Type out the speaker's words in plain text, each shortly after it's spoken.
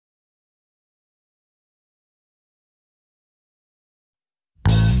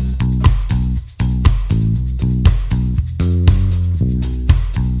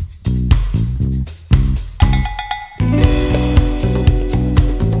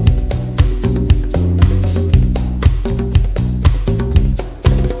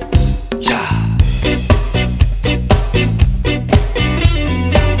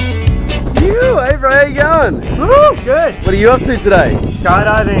What are you up to today?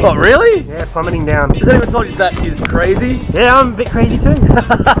 Skydiving. Oh, really? Yeah, plummeting down. Has anyone told you that is crazy? Yeah, I'm a bit crazy too.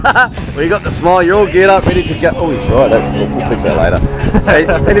 Well, you got the smile, you're all geared up, ready to go. Oh, he's right, we'll fix that later. Hey,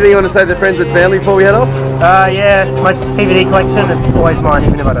 anything you want to say to friends and family before we head off? Yeah, my DVD collection, it's always mine,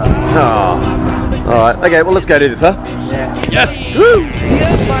 even if I don't. Oh, alright, okay, well let's go do this, huh? Yeah. Yes! Woo!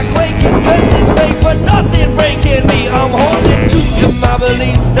 Yes, my quake is cutting fake, but nothing breaking me. I'm holding true to my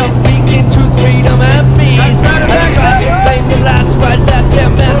beliefs. I'm speaking truth, freedom, and peace. I try to claim the last rights that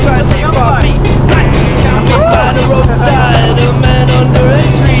damn man tried to take from me. Stopping by the roadside, a man under a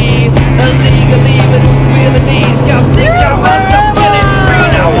tree. Illegally, but who's squealing knees? Got stick out, man, I'm killing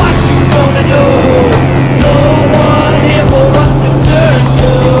spree. Now what you gonna do? No one here for us to turn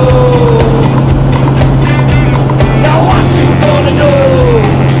to. Now what you gonna do?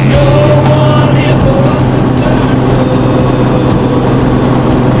 No one here for us to turn to.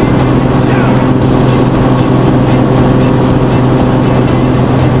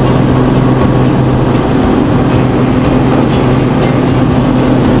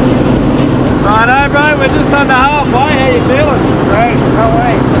 Righto, bro, we're just under halfway. How you feeling? Great, no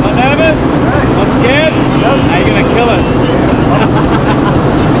way. Not nervous? Not scared? Nope. How you gonna kill it?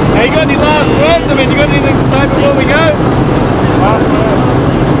 Hey, you got any last words? I mean, you got anything to say before we go? Last word.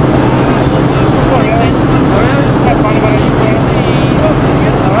 Have fun about it.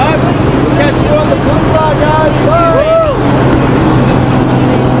 Alright, we'll catch you on the poolside, guys.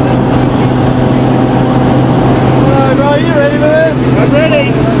 Alright, bro, you ready for this? I'm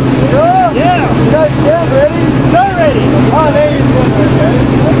ready. Sure? Yeah. You don't sound ready. So ready. Oh, there you sound ready.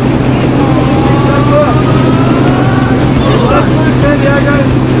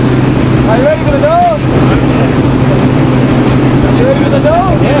 Are you ready for the dog? You ready for the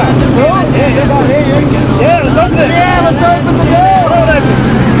dog? Yeah. Sure? Yeah, I can't hear you. Yeah, let's open it. Yeah, let's open the door. Hold open.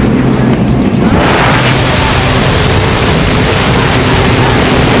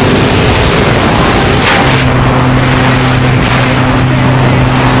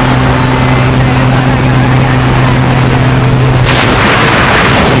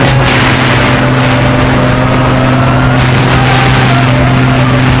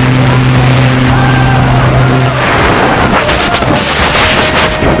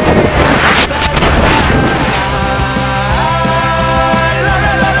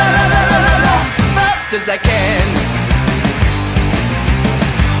 As I can.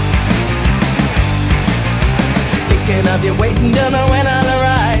 Thinking of you waiting, don't know when I'll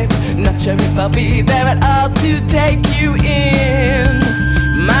arrive. Not sure if I'll be there at all to take you in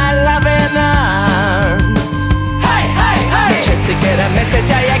my loving arms. Hey, hey, hey! Just to get a message,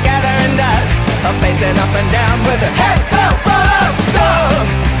 how you gathering dust, or pacing up and down with a hey, ho, follow storm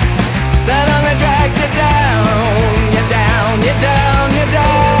that only drags you down. You're down, you're down, you're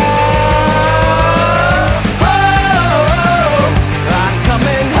down.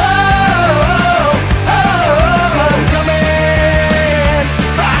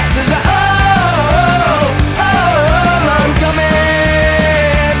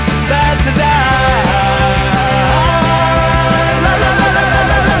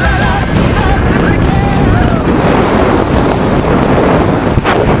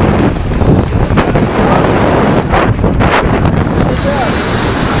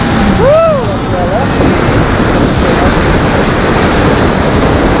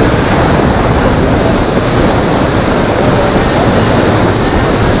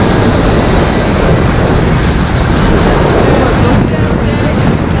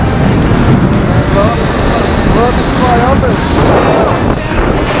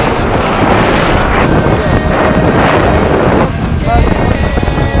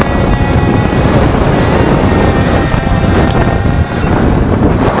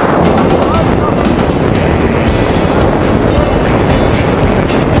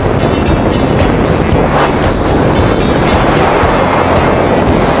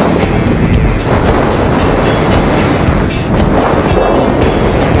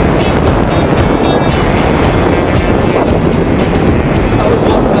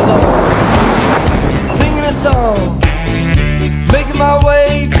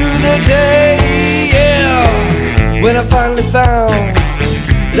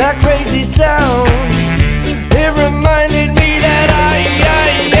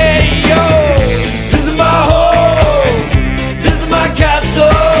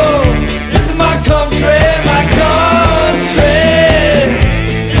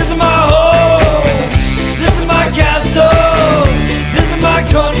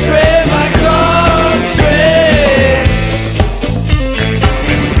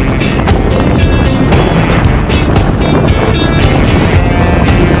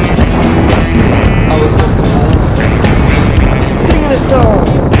 along,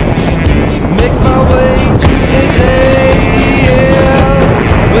 making my way through the day, yeah.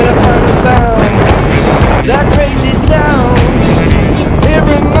 When I finally found that crazy sound, it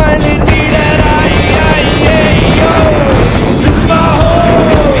reminded me that yo, this is my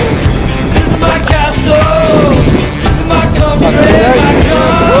home, this is my castle, this is my country, my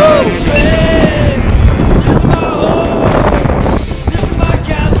country. This is my home, this is my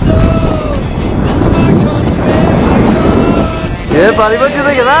castle, this is my country, my country. Yeah, buddy, what do you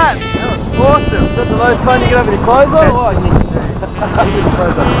think of that? Awesome. Is that the most fun you can have with your clothes on? Or what?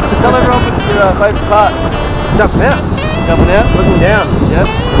 Tell everyone what's your favourite part. Jumping out. Jumping out? Looking down. Yep.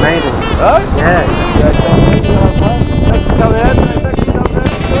 Amazing. Right? Yeah. Thanks for coming out. Thanks for coming out.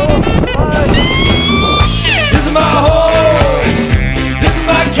 Bye. This is my home, this is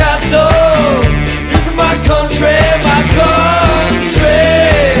my castle, this is my country, my country.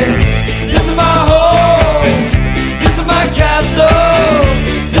 This is my home, this is my castle,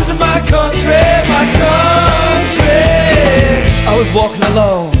 this is my country, my country. I was walking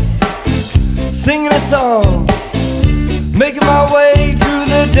alone, singing a song, making my way through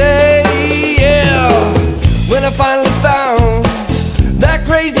the day, yeah. When I finally found that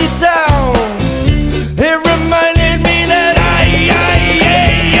crazy sound,